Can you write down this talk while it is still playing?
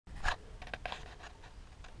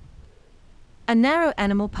A narrow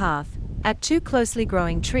animal path, at two closely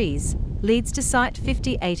growing trees, leads to Site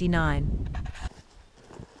 5089.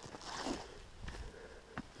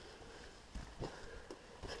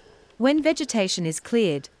 When vegetation is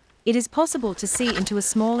cleared, it is possible to see into a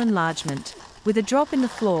small enlargement, with a drop in the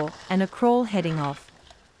floor and a crawl heading off.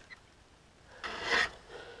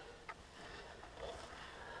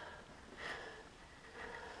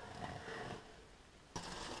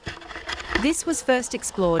 This was first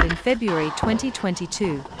explored in February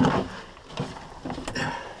 2022.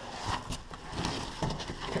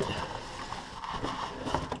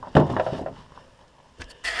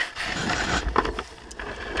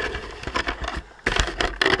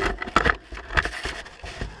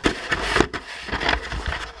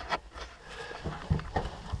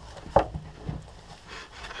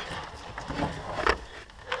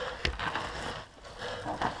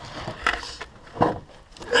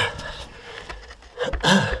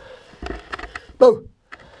 Bo.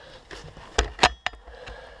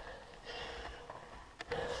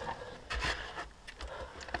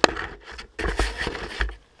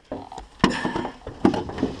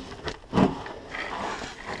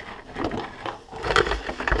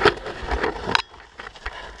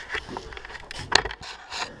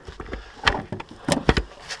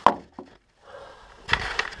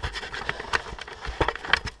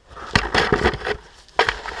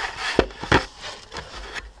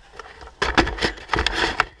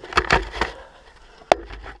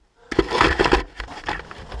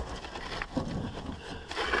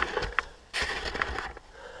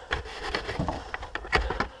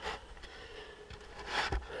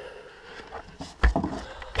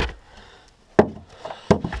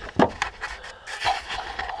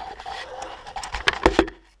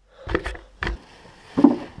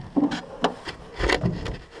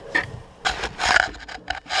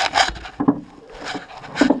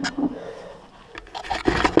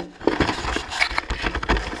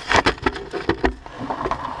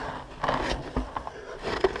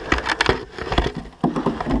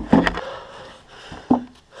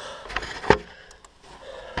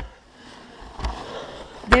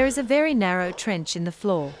 There is a very narrow trench in the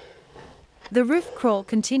floor. The roof crawl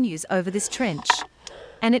continues over this trench,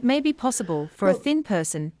 and it may be possible for a thin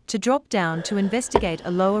person to drop down to investigate a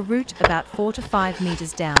lower route about 4 to 5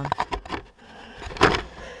 meters down.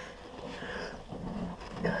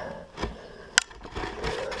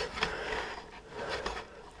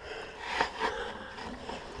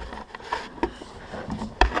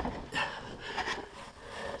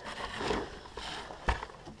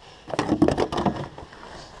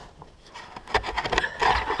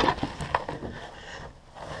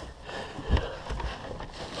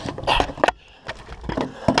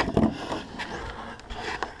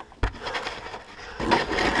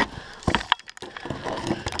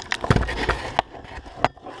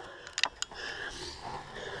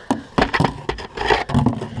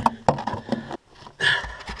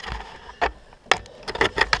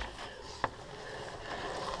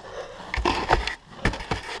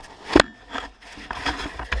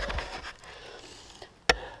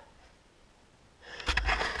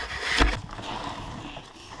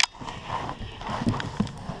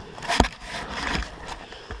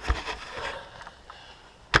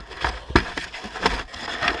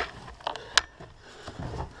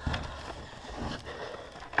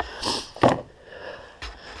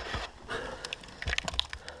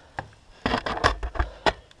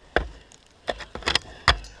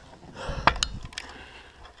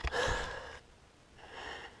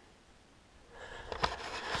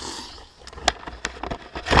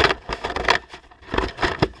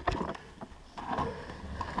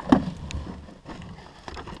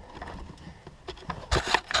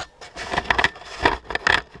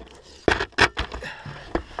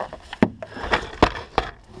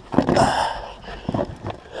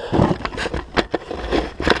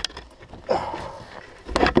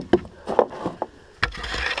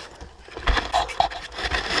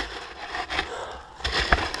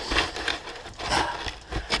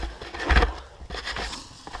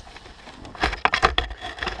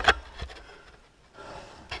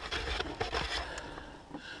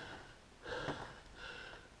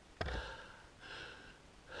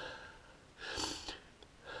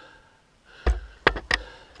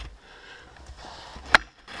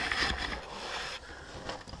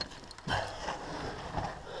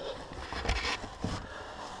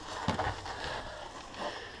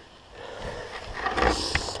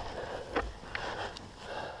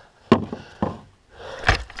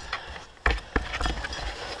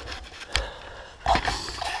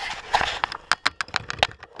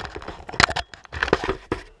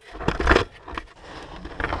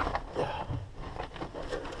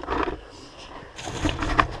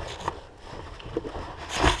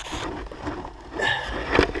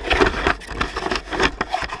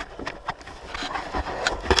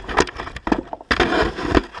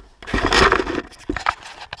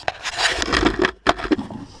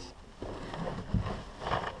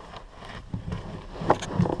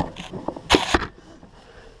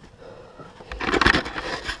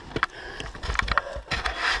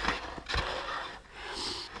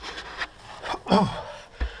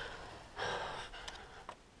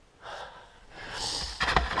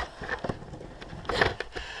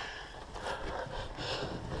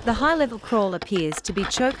 The high-level crawl appears to be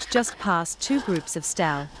choked just past two groups of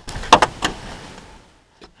stow.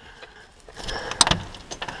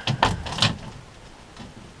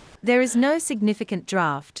 There is no significant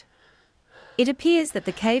draft. It appears that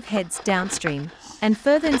the cave heads downstream, and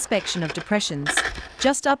further inspection of depressions,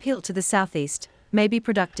 just uphill to the southeast, may be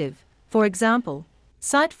productive. For example,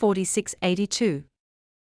 Site 4682.